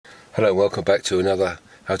Hello and welcome back to another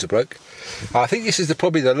How to Bloke. I think this is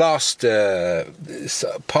probably the last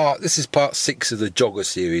part. This is part 6 of the Jogger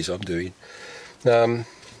series I'm doing.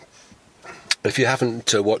 If you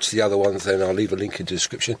haven't watched the other ones, then I'll leave a link in the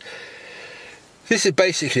description. This is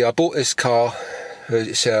basically, I bought this car.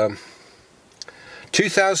 It's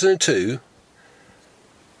 2002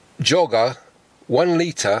 Jogger, 1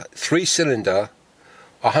 litre, 3-cylinder,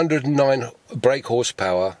 109 brake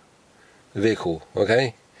horsepower vehicle.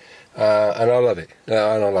 Okay. And I love it,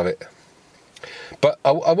 But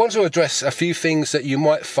I want to address a few things that you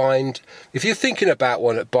might find if you're thinking about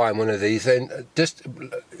buying one of these. Then just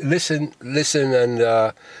listen,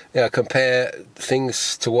 and compare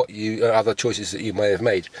things to what other choices that you may have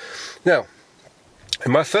made. Now,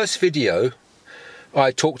 in my first video,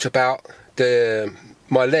 I talked about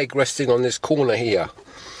my leg resting on this corner here.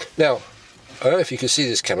 Now, I don't know if you can see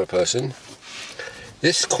this, camera person.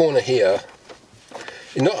 This corner here.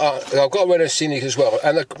 I've got a Renault Scenic as well,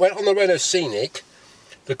 and on the Renault Scenic,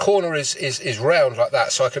 the corner is round like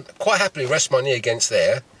that, so I can quite happily rest my knee against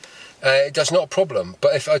there. It does not a problem.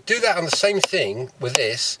 But if I do that on the same thing with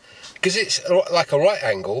this, because it's like a right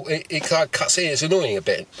angle, it kind of cuts in. It's annoying a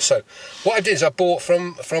bit. So what I did is I bought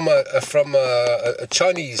from a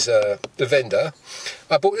Chinese vendor.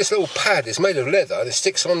 I bought this little pad. It's made of leather and it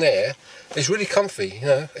sticks on there. It's really comfy. You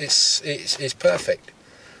know, it's perfect.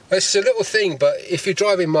 It's a little thing, but if you're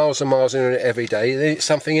driving miles and miles in it every day, then it's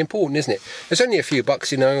something important, isn't it? It's only a few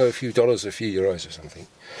bucks, you know, a few dollars, a few euros or something.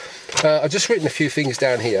 I've just written a few things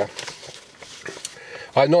down here.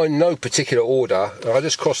 I know in no particular order. I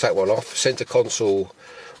just crossed that one off. Centre console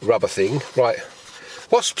rubber thing. Right.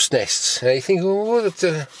 Wasps' nests. Now you think,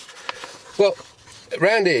 well,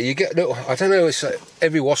 around here you get little, I don't know, it's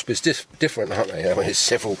every wasp is different, aren't they? I mean, there's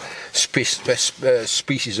several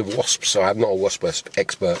species of wasps, so I'm not a wasp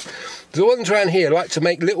expert. The ones around here like to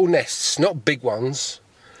make little nests, not big ones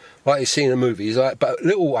like you see in the movies, but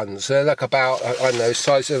little ones. They're like about, I don't know,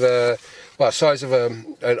 size of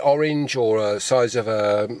an orange, or a size of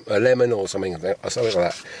a lemon, or something like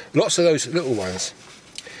that. Lots of those little ones.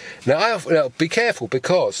 Now, be careful,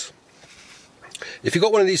 because if you've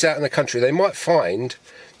got one of these out in the country, they might find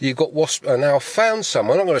you've got wasps. Now, I found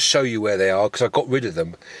some. I'm not going to show you where they are because I got rid of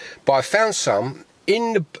them. But I found some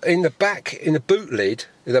in the back, in the boot lid,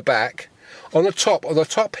 in the back, on the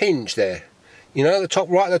top hinge there. You know,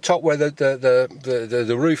 right at the top where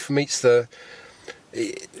the roof meets the.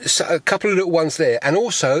 A couple of little ones there, and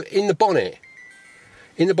also in the bonnet.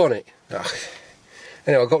 Anyway,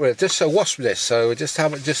 I got rid of just a wasp nest. So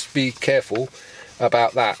just be careful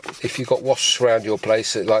about that. If you've got wasps around your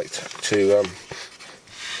place that like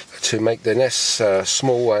to make their nests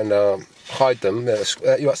small and hide them, that's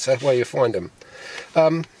where you find them.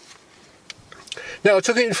 Now, I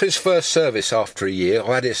took it in for its first service after a year.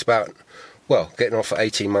 I had it about, well, getting on for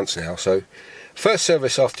 18 months now. So first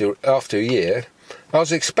service after a year, I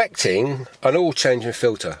was expecting an oil change and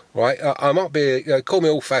filter, right? I might be, call me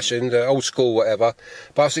old-fashioned, old school, whatever,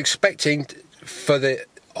 but I was expecting for the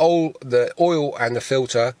oil and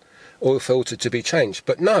the oil filter to be changed.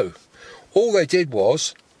 But no, all they did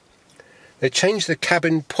was they changed the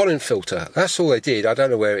cabin pollen filter. That's all they did. I don't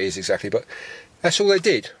know where it is exactly, but that's all they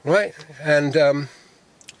did, right? And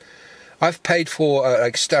I've paid for an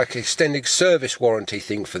extended service warranty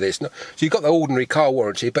thing for this. So you've got the ordinary car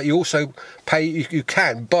warranty, but you also pay. You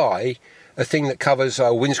can buy a thing that covers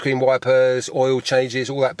windscreen wipers, oil changes,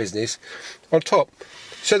 all that business on top.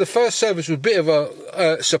 So the first service was a bit of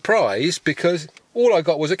a surprise, because all I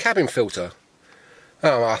got was a cabin filter.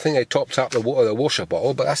 I think they topped up the washer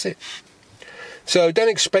bottle, but that's it. So don't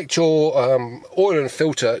expect your oil and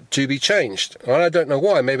filter to be changed. I don't know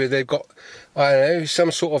why. Maybe they've got, I don't know,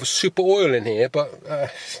 some sort of super oil in here, but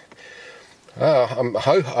I'm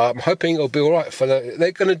hoping it'll be all right.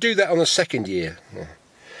 They're going to do that on the second year.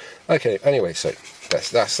 Okay. Anyway, so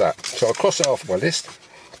that's that. So I'll cross it off my list.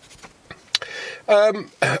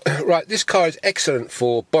 Right, this car is excellent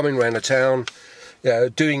for bombing around the town,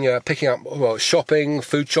 doing picking up, well, shopping,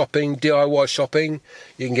 food shopping, DIY shopping.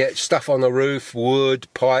 You can get stuff on the roof, wood,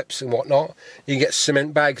 pipes and whatnot. You can get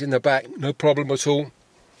cement bags in the back, no problem at all.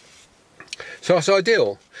 So it's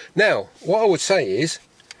ideal. Now, what I would say is,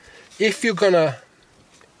 if you're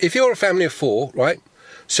a family of 4, right?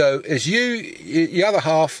 So as the other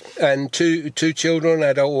half, and two children,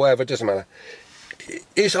 adult, whatever, doesn't matter.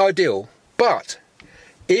 It's ideal. But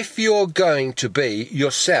if you're going to be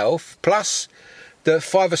yourself, plus the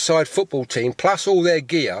 5-a-side football team, plus all their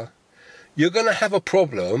gear, you're going to have a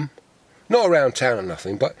problem, not around town or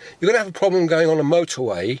nothing, but you're going to have a problem going on a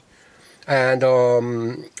motorway and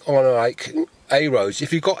on like A roads,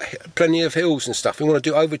 if you've got plenty of hills and stuff, you want to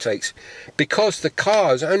do overtakes, because the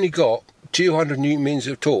car's only got 200 newton meters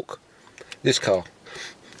of torque, this car,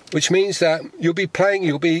 which means that you'll be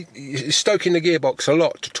stoking the gearbox a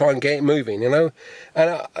lot to try and get it moving, you know.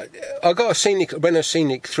 And I got a Renault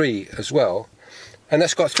Scenic 3 as well, and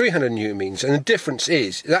that's got 300 newton meters, and the difference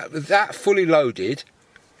is that fully loaded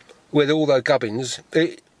with all the gubbins,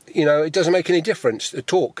 you know, it doesn't make any difference. The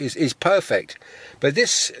torque is perfect. But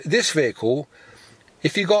this vehicle,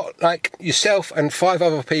 if you got like yourself and 5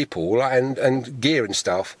 other people and gear and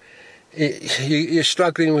stuff, you're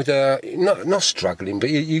struggling with not struggling, but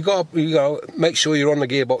you got to make sure you're on the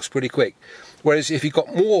gearbox pretty quick. Whereas if you've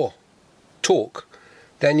got more torque,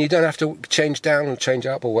 then you don't have to change down or change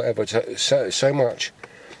up or whatever so much.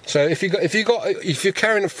 So if you're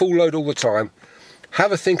carrying a full load all the time,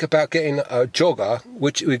 have a think about getting a jogger,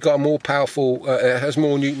 which we've got a more powerful, has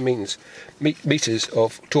more newton meters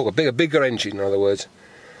of torque, a bigger engine, in other words.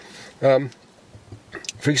 For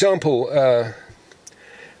example,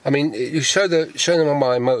 I mean, you show them on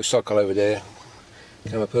my motorcycle over there,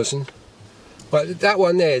 camera person. But that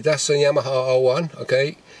one there, that's a Yamaha R1,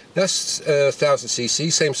 okay? That's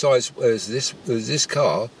 1000cc, same size as this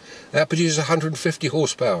car. That produces 150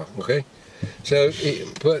 horsepower, okay? So,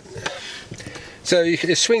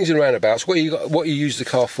 it swings and roundabouts. What you use the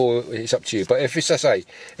car for is up to you. But if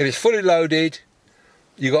it's fully loaded,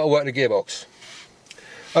 you got to work the gearbox.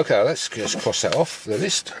 Okay, let's just cross that off the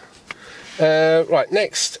list. Right,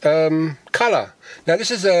 next, colour. Now this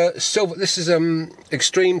is a silver. This is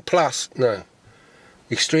Extreme Plus. No,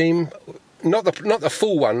 Extreme. Not the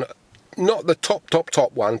full one, not the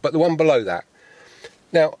top one, but the one below that.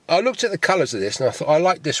 Now I looked at the colours of this and I thought I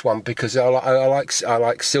like this one because I like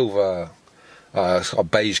silver.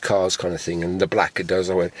 Beige cars kind of thing, and the black it does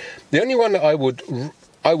away. The only one that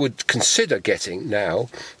I would consider getting now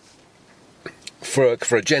for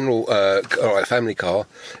a general family car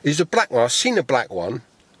is a black one. I've seen a black one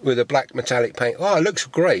with a black metallic paint. Oh, it looks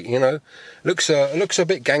great, you know. Looks a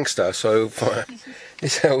bit gangster. So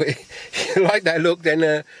if you like that look,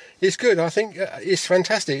 then it's good. I think it's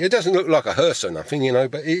fantastic. It doesn't look like a hearse or nothing, you know,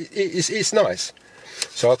 but it's nice.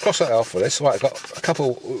 So I'll cross that off for this. Right, I've got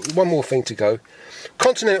one more thing to go.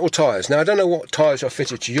 Continental tyres. Now I don't know what tyres are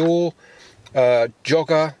fitted to your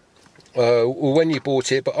Jogger or when you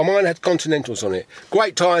bought it, but mine had Continentals on it.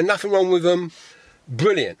 Great tyre, nothing wrong with them,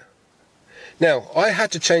 brilliant. Now I had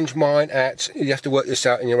to change mine at, you have to work this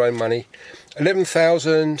out in your own money,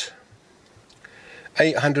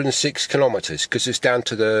 11,806 kilometres, because it's down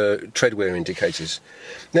to the tread wear indicators.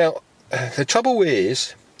 Now the trouble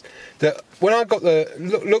is that when I got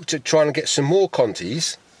looked at trying to get some more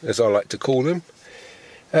Contis, as I like to call them,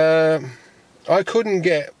 I couldn't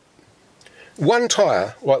get one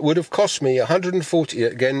tyre. Right, would have cost me 140.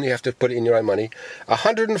 Again, you have to put it in your own money.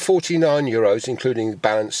 149 euros, including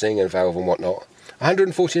balancing and valve and whatnot.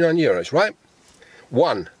 149 euros, right?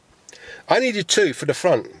 One. I needed 2 for the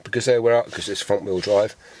front because they were out because it's front wheel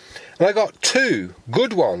drive, and I got 2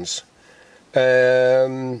 good ones.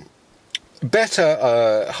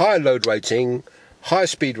 Better, higher load rating, higher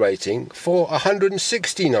speed rating for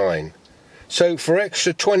 169. So for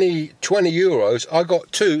extra 20 euros, I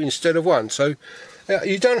got 2 instead of 1. So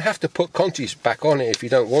you don't have to put Contis back on it if you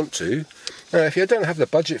don't want to. If you don't have the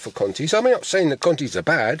budget for Contis, I'm not saying that Contis are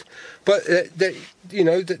bad, but you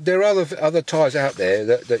know, there are other tyres out there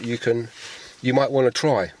that you might want to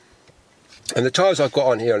try. And the tyres I've got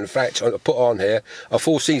on here, in fact, I put on here are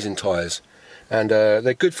 4-season tyres. And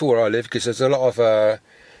they're good for where I live because there's a lot of,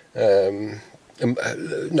 no,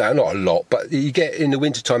 not a lot, but you get in the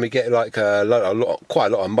winter time you get like quite a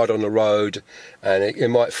lot of mud on the road, and it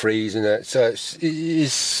might freeze, and so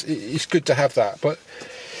it's good to have that. But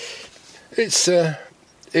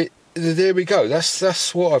there we go.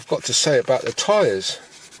 That's what I've got to say about the tyres.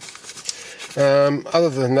 Other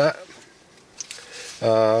than that,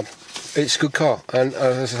 it's a good car, and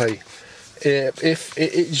as I say,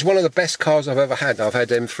 it's one of the best cars I've ever had. I've had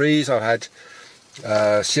M3s, I've had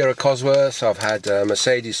Sierra Cosworths, I've had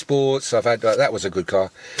Mercedes Sports, I've had that was a good car,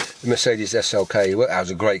 the Mercedes SLK, that was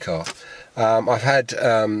a great car. I've had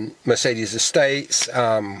Mercedes Estates,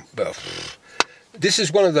 but this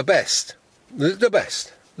is one of the best, the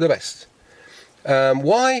best.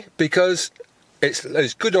 Why? Because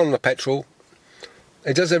it's good on the petrol.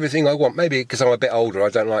 It does everything I want. Maybe because I'm a bit older, I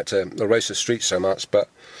don't like to race the streets so much, but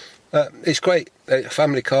it's great.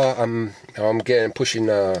 Family car. I'm pushing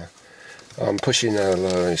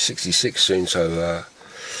 66 soon, so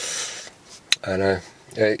I know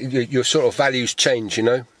your sort of values change, you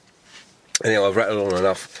know. Anyway, I've rattled on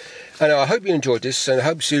enough. And I hope you enjoyed this, and I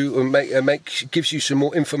hope you gives you some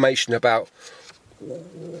more information about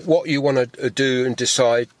what you want to do and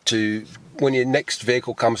decide to when your next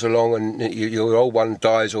vehicle comes along and your old one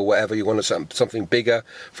dies or whatever. You want something bigger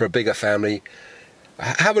for a bigger family.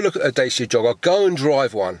 Have a look at a Dacia Jogger. Go and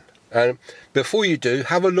drive one, and before you do,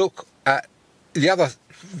 have a look at the other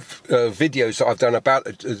videos that I've done about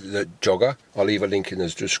the Jogger. I'll leave a link in the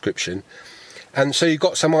description, and so you've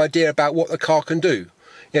got some idea about what the car can do.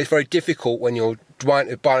 It's very difficult when you're trying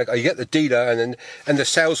to buy a car. You get the dealer and the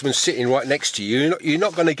salesman sitting right next to you. You're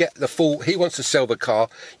not going to get the full. He wants to sell the car.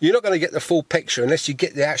 You're not going to get the full picture unless you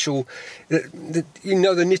get the actual, the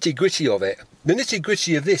nitty gritty of it. The nitty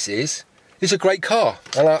gritty of this is it's a great car,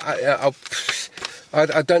 and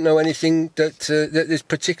I don't know anything that is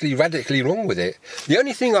particularly radically wrong with it. The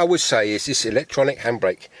only thing I would say is this electronic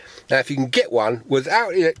handbrake. Now, if you can get one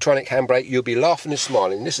without electronic handbrake, you'll be laughing and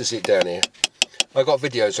smiling. This is it down here. I've got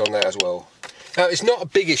videos on that as well. Now, it's not a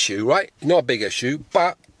big issue, right? Not a big issue,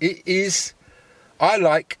 but it is. I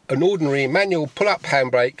like an ordinary manual pull-up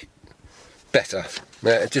handbrake better.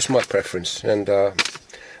 Just my preference, and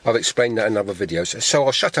I've explained that in other videos. So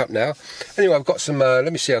I'll shut up now. Anyway, I've got some.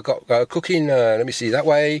 Let me see. I've got cooking. Let me see that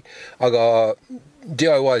way. I got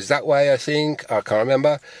DIYs that way. I think I can't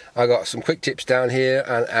remember. I got some quick tips down here,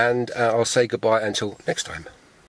 and I'll say goodbye until next time.